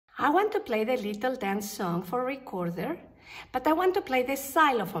I want to play the little dance song for recorder, but I want to play the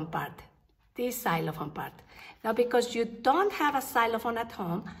xylophone part, this xylophone part. Now, because you don't have a xylophone at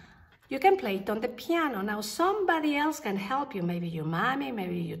home, you can play it on the piano. Now, somebody else can help you, maybe your mommy,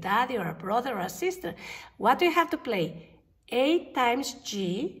 maybe your daddy, or a brother or a sister. What do you have to play? 8 times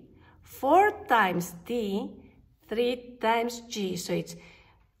G, 4 times D, 3 times G. So it's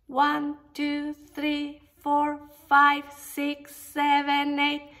 1, 2, 3, 4, 5, 6, 7,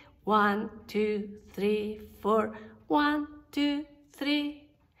 8. 1, 2, 3, 4. 1, 2, 3.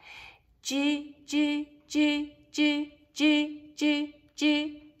 G, G, G, G, G, G,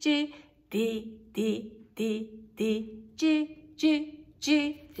 G, G, D, D, D, D, G, G,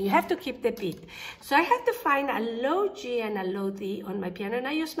 G. You have to keep the beat. So I have to find a low G and a low D on my piano, and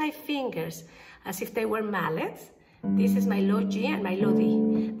I use my fingers as if they were mallets. This is my low G and my low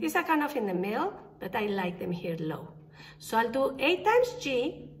D. These are kind of in the middle, but I like them here low. So I'll do 8 times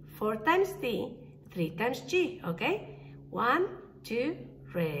G, 4 times D, 3 times G, okay? 1, 2,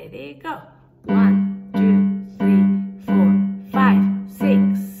 ready, go. 1, 2, 3, 4, 5,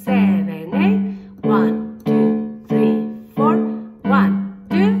 6, 7, 8. 1, 2, 3, 4. 1,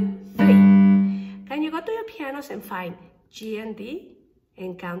 2, 3. Can you go to your pianos and find G and D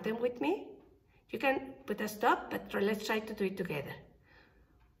and count them with me? You can put a stop, but let's try to do it together.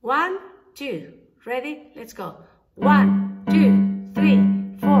 1, 2, ready, let's go. 1, 2, 3,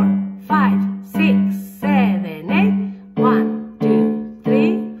 4, 5, 6, 7, 8. 1, 2,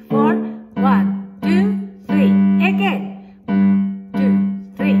 3, 4. 1, 2, 3. Again.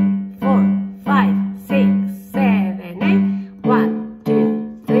 2, 3, 4, 5, 6, 7, 8. 1,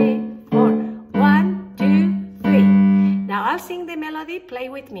 2, 3, 4. 1, 2, 3. Now I'll sing the melody. Play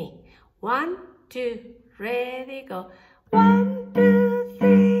with me. 1, 2, ready, go. 1, 2,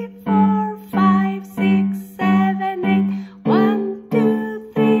 3.